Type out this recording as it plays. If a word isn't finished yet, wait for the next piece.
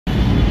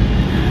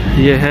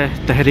ये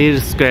है तहरीर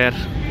स्क्वायर,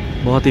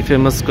 बहुत ही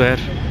फेमस स्क्वायर,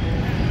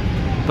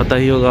 पता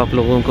ही होगा आप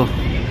लोगों को।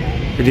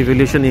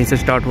 रिवोल्यूशन यहीं से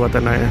स्टार्ट हुआ था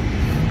नया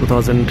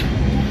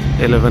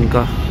 2011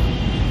 का।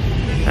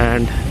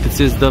 And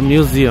this is the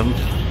museum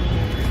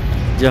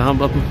जहाँ हम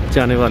अब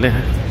जाने वाले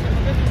हैं।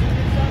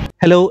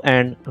 Hello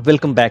and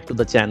welcome back to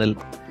the channel.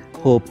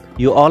 Hope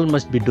you all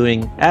must be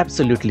doing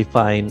absolutely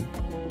fine.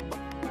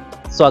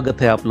 स्वागत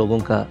है आप लोगों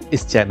का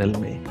इस चैनल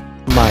में,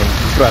 my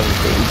travel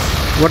tales.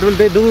 What will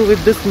they do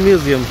with this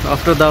museum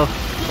after the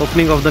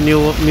opening of the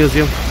new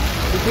museum?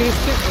 It is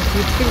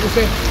still the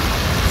same.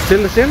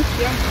 Still the same?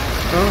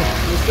 Yeah. Oh.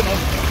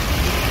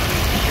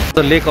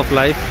 The Lake of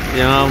Life.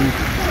 यहाँ हम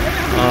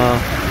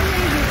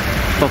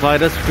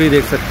papyrus tree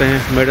देख सकते हैं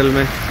middle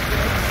में,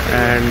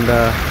 and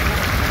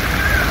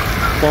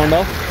pond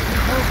of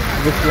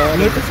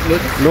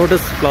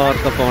lotus flower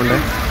का pond है।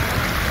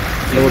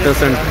 Lotus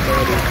and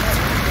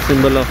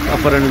symbol of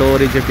Upper and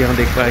Lower Egypt यहाँ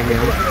देख पाएंगे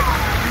हम।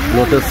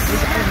 Lotus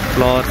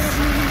flowers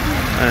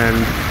and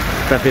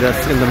papyrus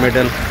in the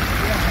middle.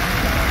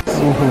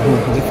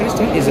 The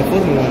first one is a for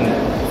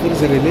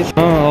the religion.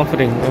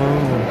 Offering.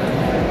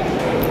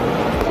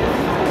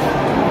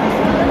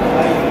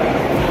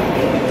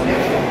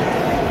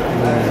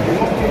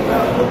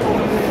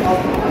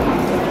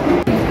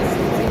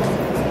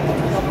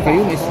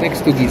 Fayum is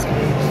next to Giza.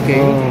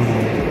 Okay.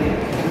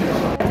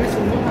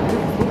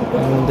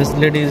 This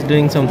lady is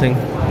doing something.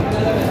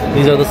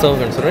 These are the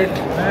servants, right?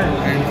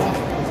 And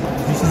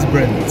this is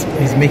bread.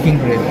 He's making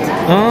bread.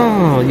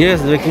 Oh,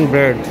 yes, making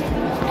bread.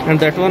 And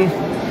that one?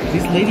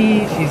 This lady,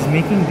 she's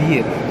making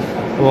beer.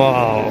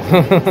 Wow.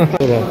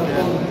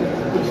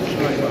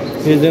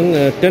 He's doing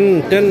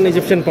 10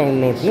 Egyptian pound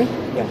notes, no?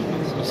 Yeah.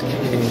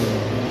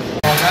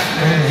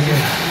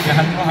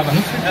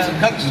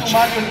 Kannst du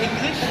mal in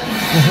English?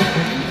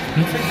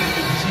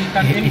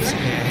 Her name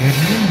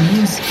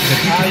means the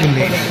beautiful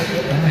lady.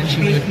 And she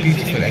was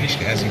beautiful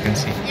actually, as you can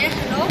see. Yeah,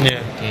 hello?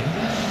 Yeah. Okay.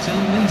 So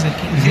when the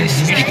king his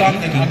brother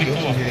didn't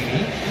want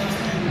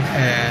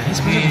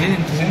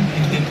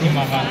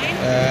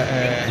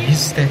his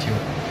statue.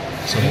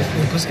 So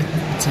because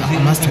it's a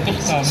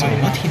masterpiece. So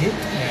what he did,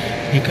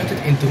 he cut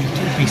it into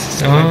two pieces,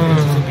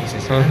 beautiful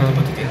pieces, and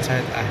put it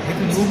inside a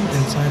hidden room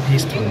inside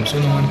his tomb, so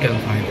no one can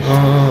find it.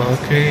 Oh,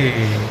 okay.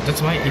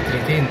 That's why it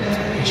retained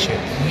his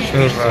shape.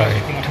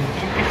 Right.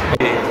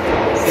 Okay.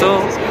 So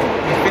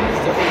we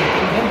finished the whole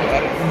kingdom. We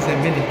are in the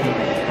middle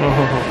kingdom.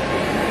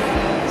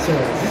 So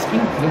this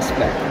king looks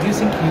black. Do you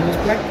think he was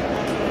black?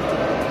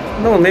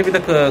 no, maybe the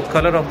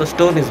color of the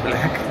stone is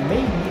black.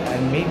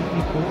 Maybe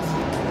because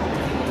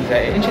the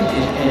ancient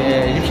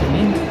Egyptian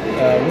name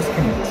was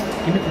Kemet.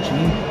 Kemet which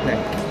means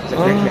black, the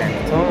black land.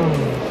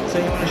 So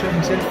he want to show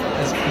himself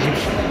as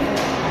Egyptian.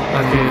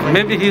 Okay.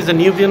 Maybe he's a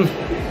Nubian.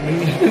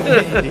 Maybe.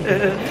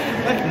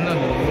 No,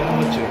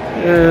 I'm not sure.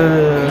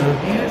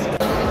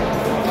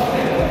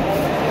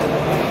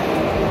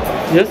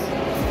 Yes.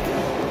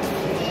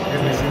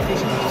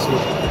 Representation of the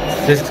soul.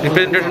 This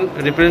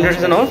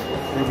representation of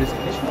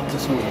Representation of the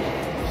soul.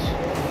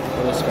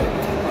 Or the spirit.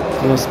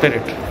 the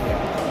spirit.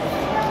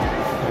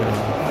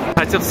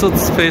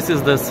 Hatshepsut's face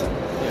is this.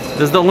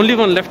 This is the only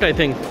one left, I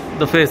think.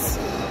 The face.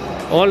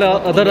 All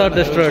other are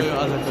destroyed.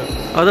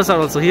 Others are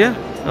also here.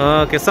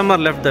 Okay, some are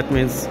left. That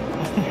means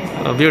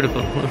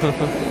beautiful.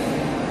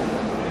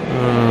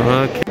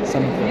 Okay.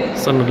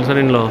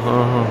 Son-in-law.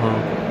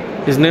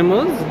 His name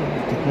was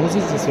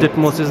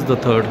Thutmose the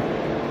Third.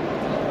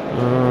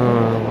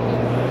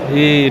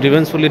 He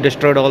revengefully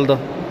destroyed all the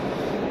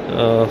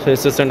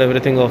faces and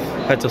everything of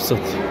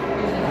Hatshepsut.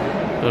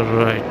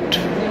 Right.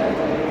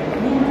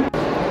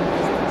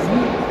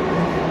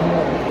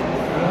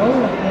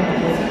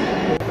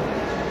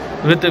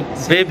 With a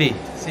baby.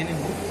 Seen in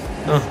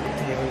book?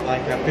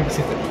 Like a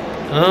babysitter.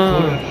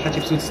 Oh.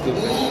 Hatshepsut's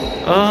daughter.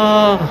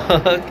 Oh,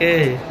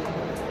 okay.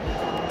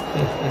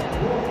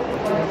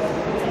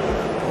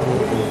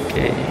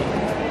 Okay.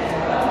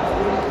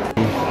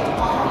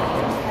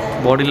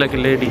 Body like a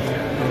lady,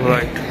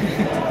 right?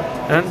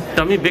 And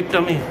tummy, big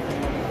tummy.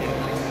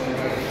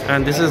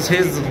 And this is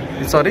his.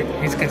 Sorry,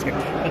 His casket.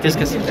 his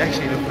casket.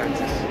 Actually, look like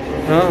this.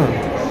 Oh,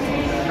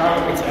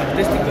 It's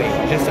artistic way.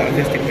 Just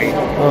artistic way.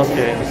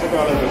 okay.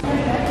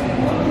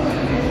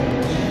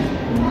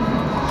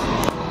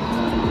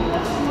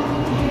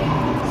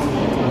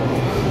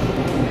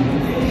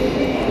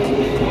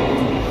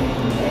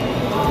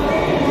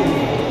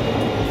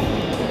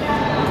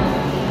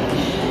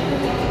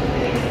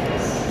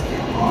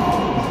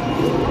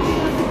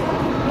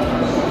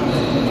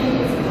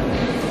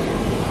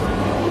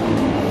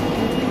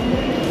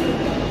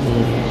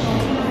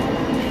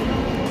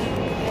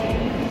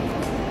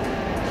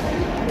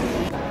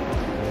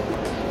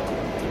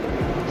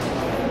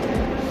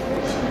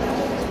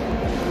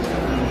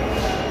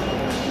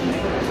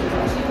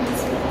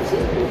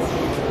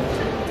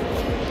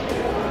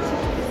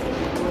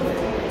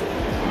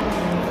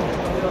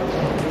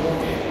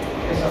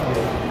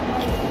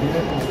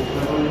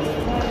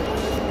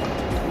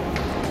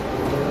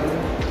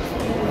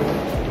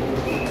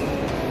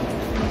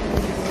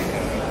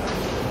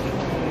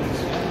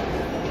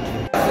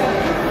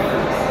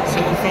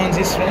 on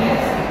this throne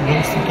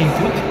belongs to King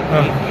Tut.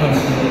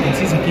 You can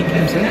see the king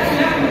himself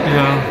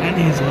and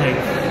his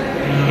wife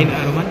in a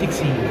romantic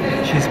scene.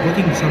 She's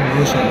putting some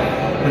lotion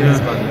on his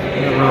body.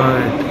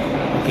 Right.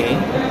 Okay.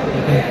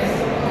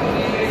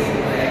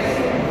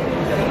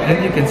 And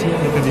you can see,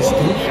 look at this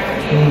stool.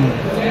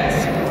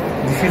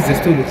 This is the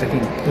stool of the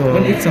king.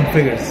 Don't eat some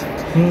figures.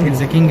 It's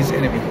the king's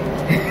enemy.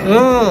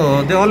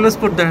 Oh, they always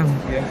put them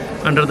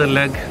under the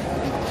leg.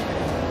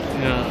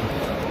 Yeah.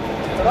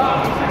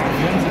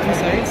 On the two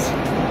sides.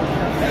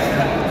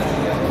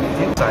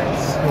 Two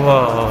sides.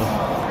 Wow.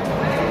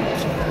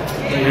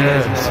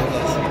 Yes.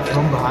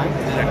 From behind.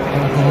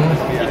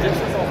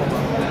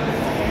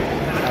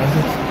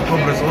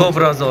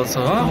 Cobras also,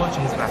 huh? Watch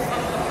his back.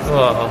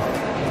 Wow.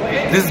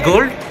 This is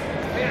gold?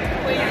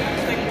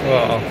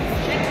 Wow.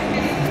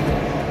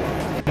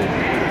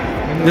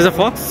 This is a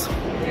fox?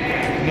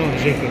 No,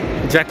 jackal.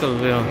 Jackal,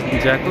 yeah.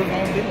 Jackal?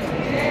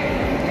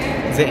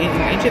 In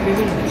ancient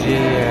Egypt,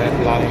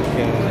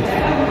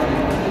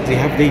 they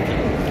have deity.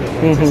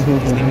 His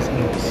name is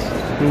Anubis.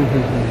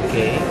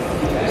 Okay.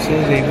 So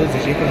they built the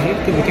jackal here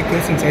to protect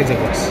us inside the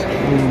box.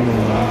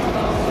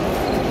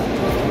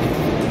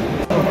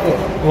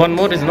 One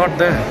more is not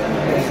there.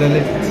 The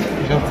left.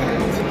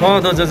 Oh,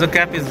 the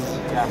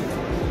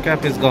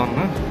cap is gone,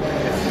 huh?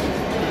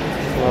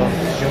 Wow.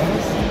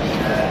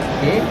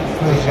 Okay.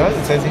 The jaws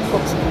inside this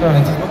box.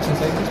 And this box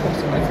inside this box.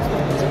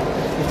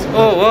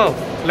 Oh wow,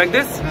 like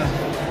this?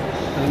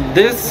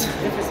 This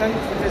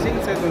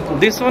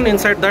one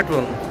inside that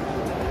one.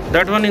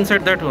 That one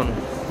inside that one.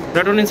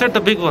 That one inside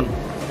the big one.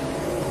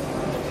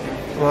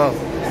 Wow.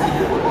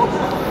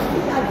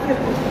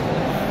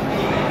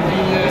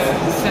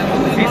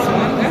 This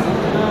one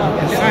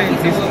inside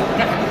this one.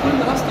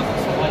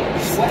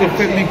 Still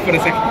filming for a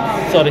second.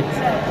 Sorry.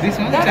 This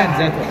one inside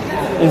that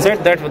one.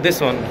 Inside that one, this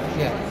one.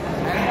 Yeah.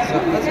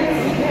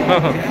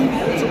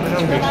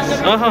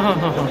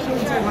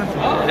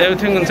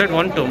 Everything inside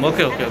one tomb.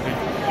 Okay.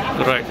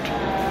 Right.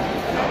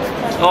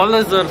 All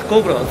these are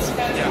cobras.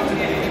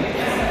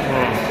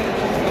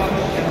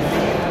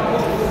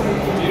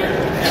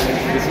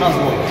 It's not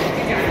wood.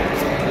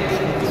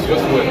 It's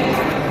just wood.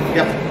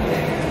 Yeah.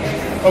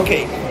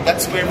 Okay,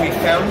 that's where we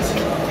found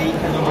the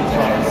Nubal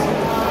Towers.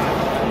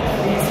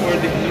 These were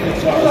the Nubal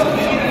Towers.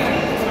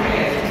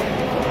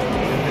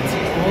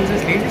 All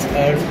these ladies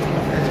are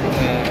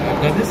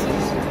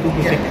goddesses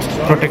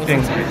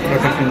Protecting.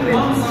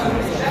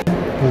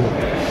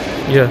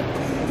 Yeah.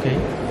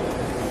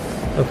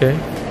 Okay.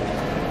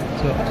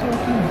 So after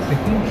the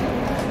king.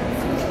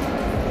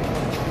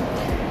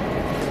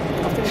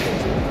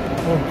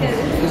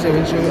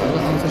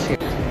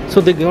 So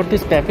they got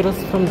this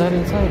papyrus from there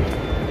inside.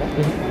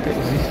 This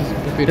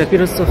is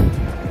Papyrus of.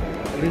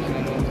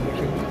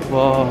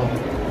 Wow.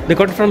 They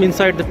got it from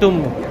inside the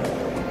tomb.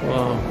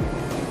 Wow.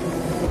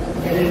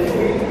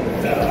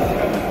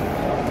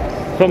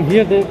 From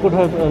here they could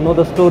have know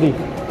the story.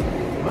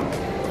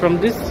 From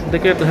this they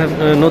could have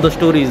know the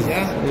stories.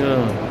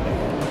 Yeah.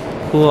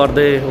 Who are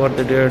they? What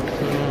they did.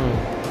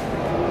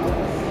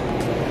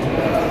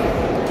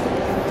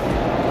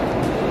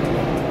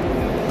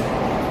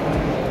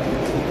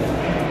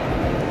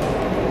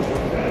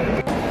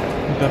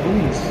 The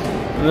ruins.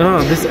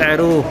 Yeah, this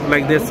arrow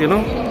like this, you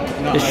know,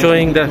 is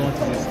showing the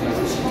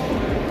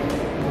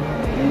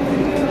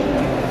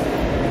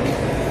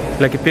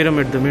like a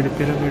pyramid. They made a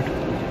pyramid.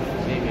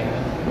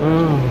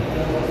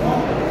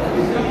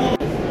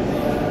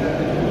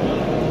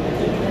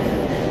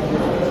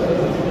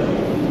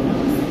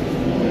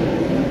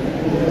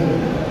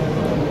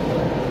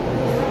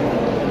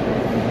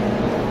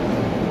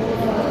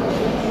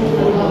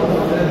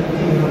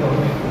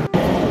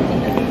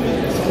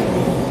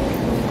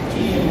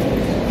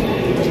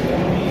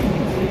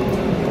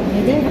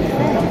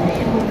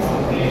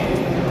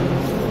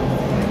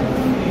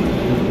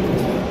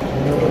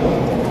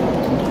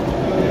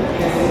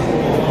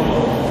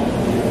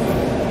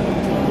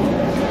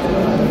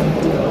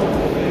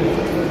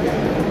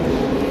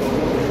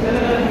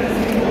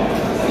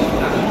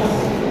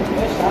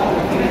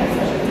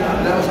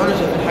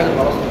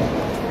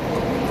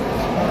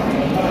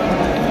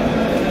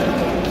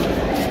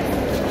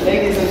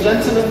 Ladies and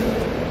gentlemen,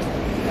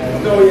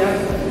 Goya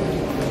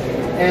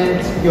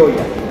and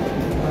Goya.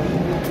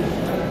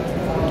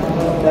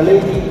 The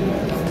lady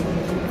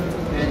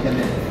and the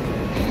man.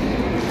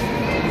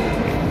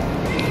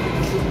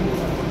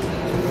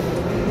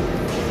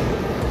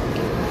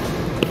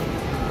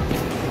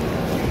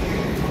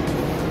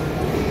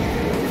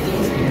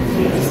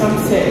 Some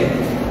say,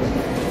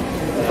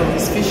 from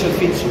his facial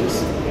features,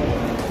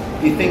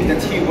 they think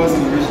that he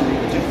wasn't originally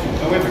Egyptian.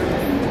 However,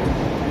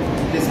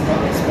 his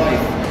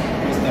wife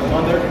was the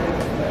mother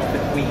of the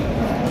queen.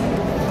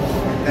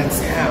 That's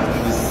how he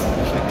was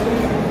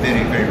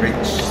very, very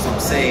rich. Some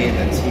say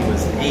that he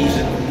was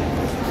Asian,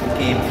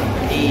 came from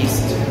the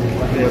East.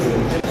 He was an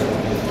Egyptian.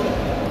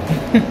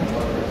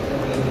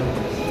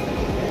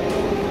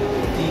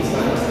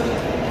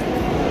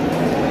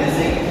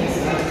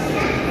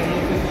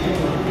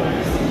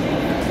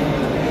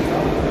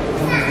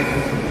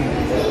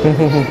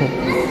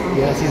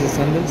 Yeah, see the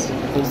sandals?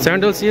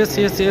 Sandals, yes,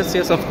 yes, yes,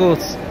 yes, of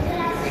course.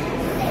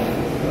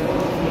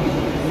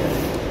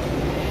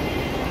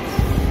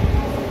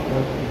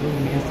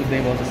 Yesterday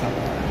about the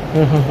sandals.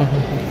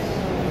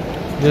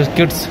 These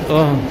kids,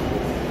 oh.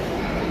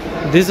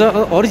 These are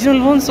original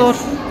ones or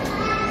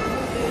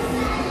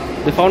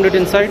they found it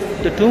inside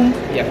the tomb?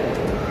 Yeah.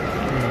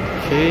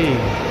 Okay.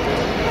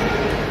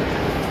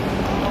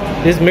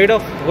 This is made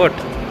of what?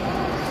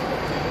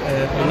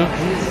 This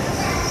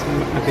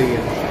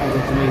material. I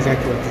don't know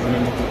exactly what is the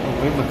name of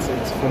it, but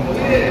it's from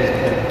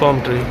Palm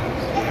tree.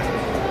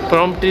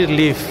 Palm tree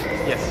leaf.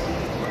 yes.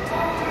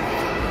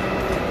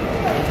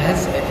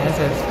 It has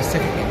a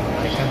specific name.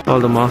 I can't. All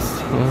the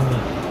masks.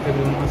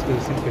 Everyone asks the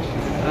same question.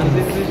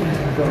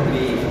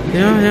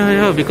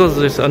 Yeah, because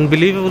it's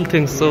unbelievable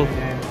things. So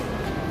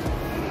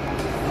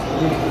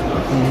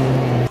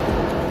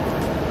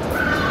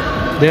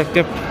they have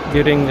kept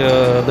during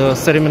the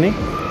ceremony.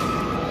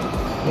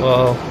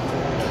 Wow.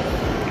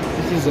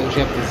 This is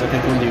Egypt, as I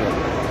told you.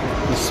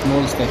 The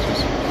small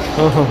statues.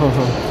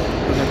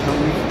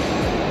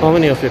 How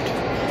many of it?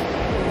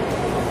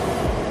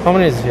 How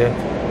many is here?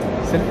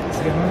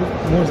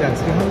 300, more than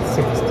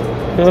 360.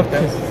 Okay.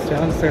 That's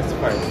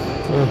 335.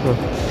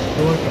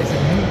 The work is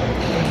in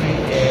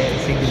every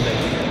single day.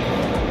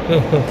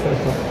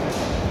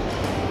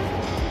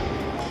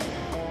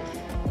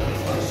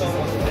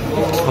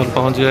 और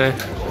पहुंच गए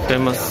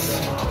famous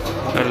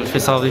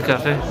एल-फिशावी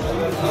cafe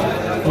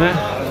में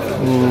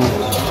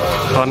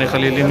खाने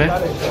Khalili में।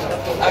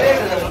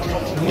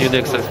 ये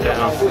देख सकते हैं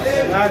आप।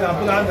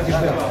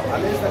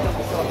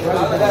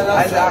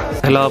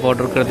 सैलाब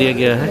ऑर्डर कर दिया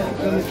गया है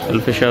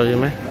एल-फिशावी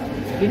में।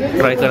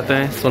 ट्राई करते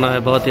हैं, सुना है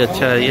बहुत ही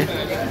अच्छा है ये।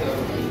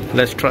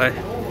 Let's try.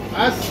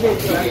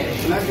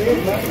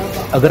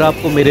 अगर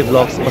आपको मेरे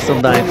ब्लॉग्स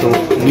पसंद आए तो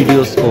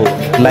वीडियोस को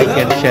लाइक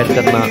एंड शेयर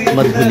करना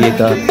मत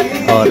भूलिएगा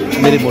और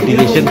मेरे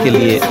मोटिवेशन के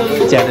लिए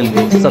चैनल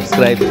को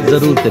सब्सक्राइब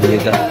ज़रूर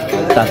करिएगा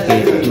ताकि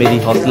मेरी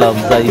हौसला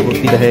अफजाई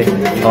होती रहे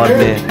और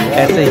मैं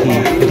ऐसे ही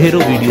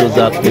ढेरों वीडियोस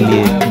आपके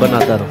लिए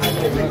बनाता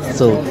रहूँ।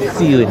 सो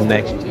सी यू इन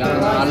नेक्स्ट।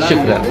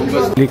 शुक्रिया।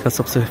 दिल्ली का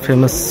सबसे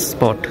फेमस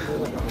स्पॉट,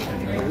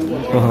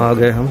 वहाँ आ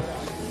गए हम।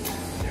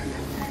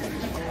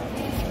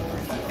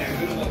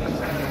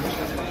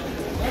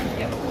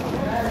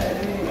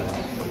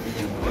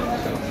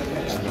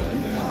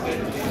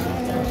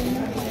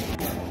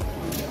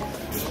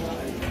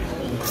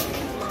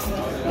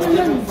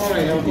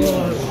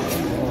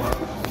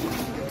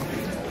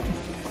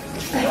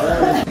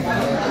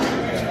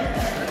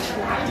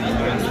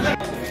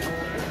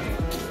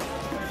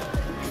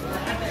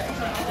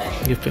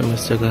 ये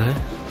फेमस जगह है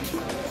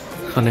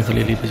खाने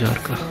खलीली बाजार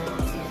का।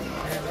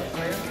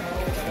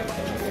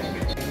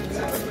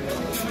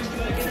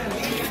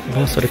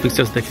 बहुत सारे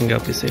पिक्चर्स देखेंगे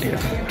आप इस एरिया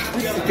में।